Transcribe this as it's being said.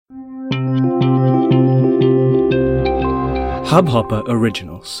Hubhopper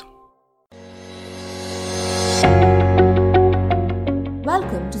Originals.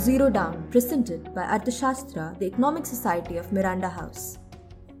 Welcome to Zero Down, presented by Arthashastra, the Economic Society of Miranda House.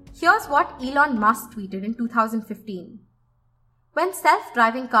 Here's what Elon Musk tweeted in 2015. When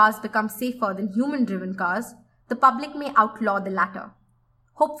self-driving cars become safer than human-driven cars, the public may outlaw the latter.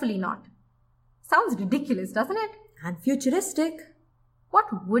 Hopefully not. Sounds ridiculous, doesn't it? And futuristic.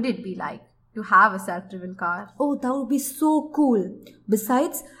 What would it be like to have a self-driven car? Oh, that would be so cool.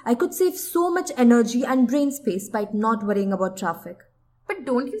 Besides, I could save so much energy and brain space by not worrying about traffic. But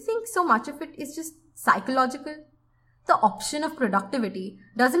don't you think so much of it is just psychological? The option of productivity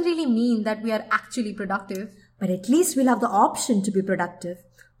doesn't really mean that we are actually productive. But at least we'll have the option to be productive.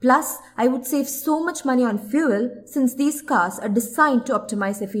 Plus, I would save so much money on fuel since these cars are designed to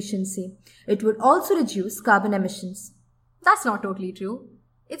optimize efficiency. It would also reduce carbon emissions. That's not totally true.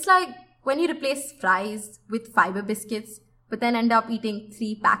 It's like when you replace fries with fiber biscuits, but then end up eating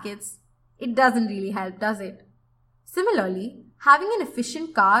 3 packets. It doesn't really help, does it? Similarly, having an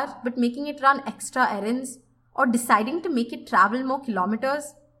efficient car but making it run extra errands or deciding to make it travel more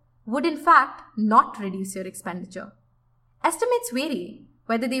kilometers would in fact not reduce your expenditure. Estimates vary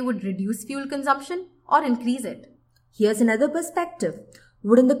whether they would reduce fuel consumption or increase it. Here's another perspective.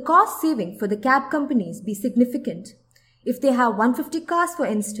 Wouldn't the cost saving for the cab companies be significant? If they have 150 cars, for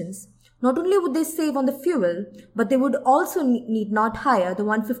instance, not only would they save on the fuel, but they would also need not hire the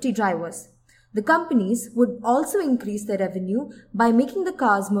 150 drivers. The companies would also increase their revenue by making the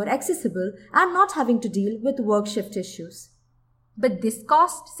cars more accessible and not having to deal with work shift issues. But this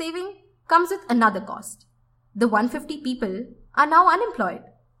cost saving comes with another cost. The 150 people are now unemployed.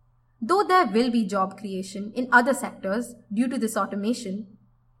 Though there will be job creation in other sectors due to this automation,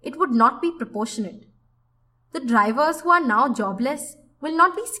 it would not be proportionate. The drivers who are now jobless will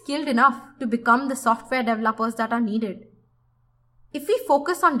not be skilled enough to become the software developers that are needed. If we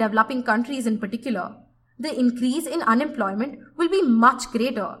focus on developing countries in particular, the increase in unemployment will be much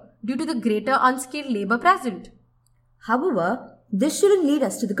greater due to the greater unskilled labor present. However, this shouldn't lead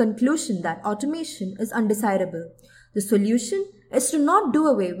us to the conclusion that automation is undesirable. The solution is to not do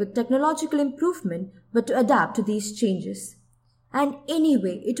away with technological improvement but to adapt to these changes. And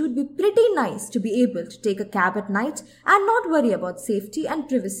anyway, it would be pretty nice to be able to take a cab at night and not worry about safety and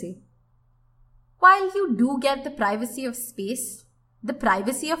privacy. While you do get the privacy of space, the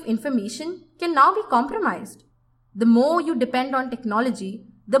privacy of information can now be compromised. The more you depend on technology,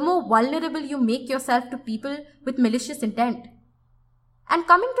 the more vulnerable you make yourself to people with malicious intent. And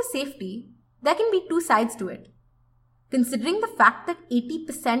coming to safety, there can be 2 sides to it. Considering the fact that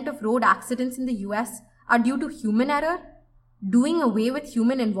 80% of road accidents in the US are due to human error, doing away with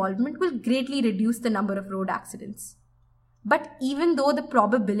human involvement will greatly reduce the number of road accidents. But even though the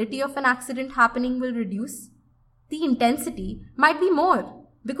probability of an accident happening will reduce, the intensity might be more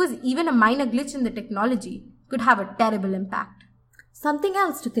because even a minor glitch in the technology could have a terrible impact. Something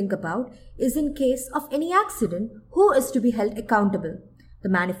else to think about is in case of any accident, who is to be held accountable? The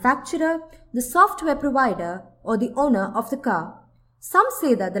manufacturer, the software provider, or the owner of the car? Some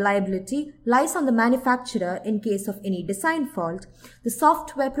say that the liability lies on the manufacturer in case of any design fault, the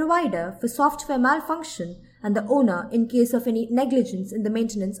software provider for software malfunction, and the owner in case of any negligence in the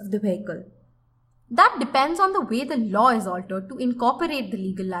maintenance of the vehicle. That depends on the way the law is altered to incorporate the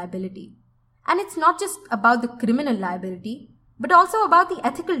legal liability. And it's not just about the criminal liability, but also about the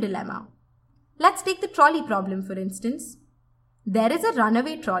ethical dilemma. Let's take the trolley problem, for instance. There is a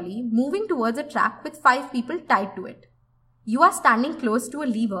runaway trolley moving towards a track with 5 people tied to it. You are standing close to a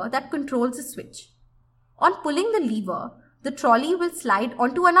lever that controls a switch. On pulling the lever, the trolley will slide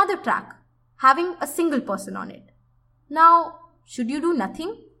onto another track, having a single person on it. Now, should you do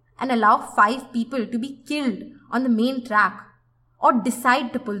nothing and allow 5 people to be killed on the main track, or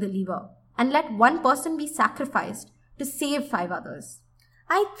decide to pull the lever and let 1 person be sacrificed to save 5 others?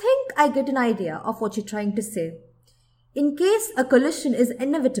 I think I get an idea of what you're trying to say. In case a collision is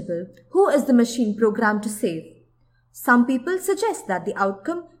inevitable, who is the machine programmed to save? Some people suggest that the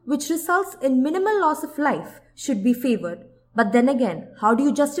outcome, which results in minimal loss of life, should be favored. But then again, how do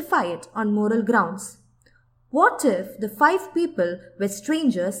you justify it on moral grounds? What if the 5 people were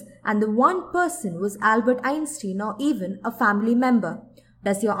strangers and the 1 person was Albert Einstein or even a family member?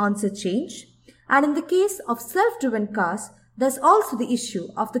 Does your answer change? And in the case of self-driven cars, there's also the issue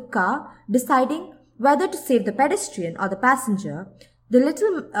of the car deciding whether to save the pedestrian or the passenger, the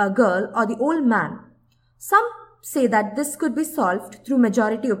little girl or the old man. Some say that this could be solved through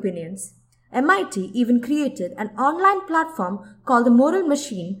majority opinions. MIT even created an online platform called the Moral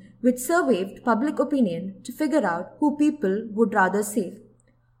Machine, which surveyed public opinion to figure out who people would rather save.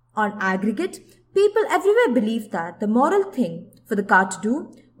 On aggregate, People everywhere believed that the moral thing for the car to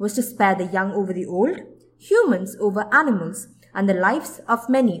do was to spare the young over the old, humans over animals, and the lives of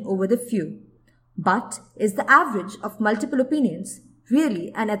many over the few. But is the average of multiple opinions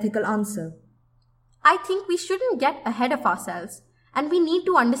really an ethical answer? I think we shouldn't get ahead of ourselves, and we need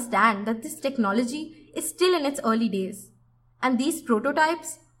to understand that this technology is still in its early days, and these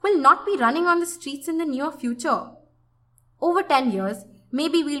prototypes will not be running on the streets in the near future. Over 10 years,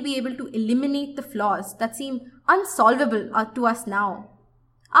 maybe we'll be able to eliminate the flaws that seem unsolvable to us now.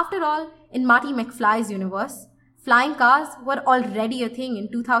 After all, in Marty McFly's universe, flying cars were already a thing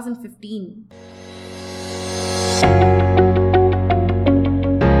in 2015.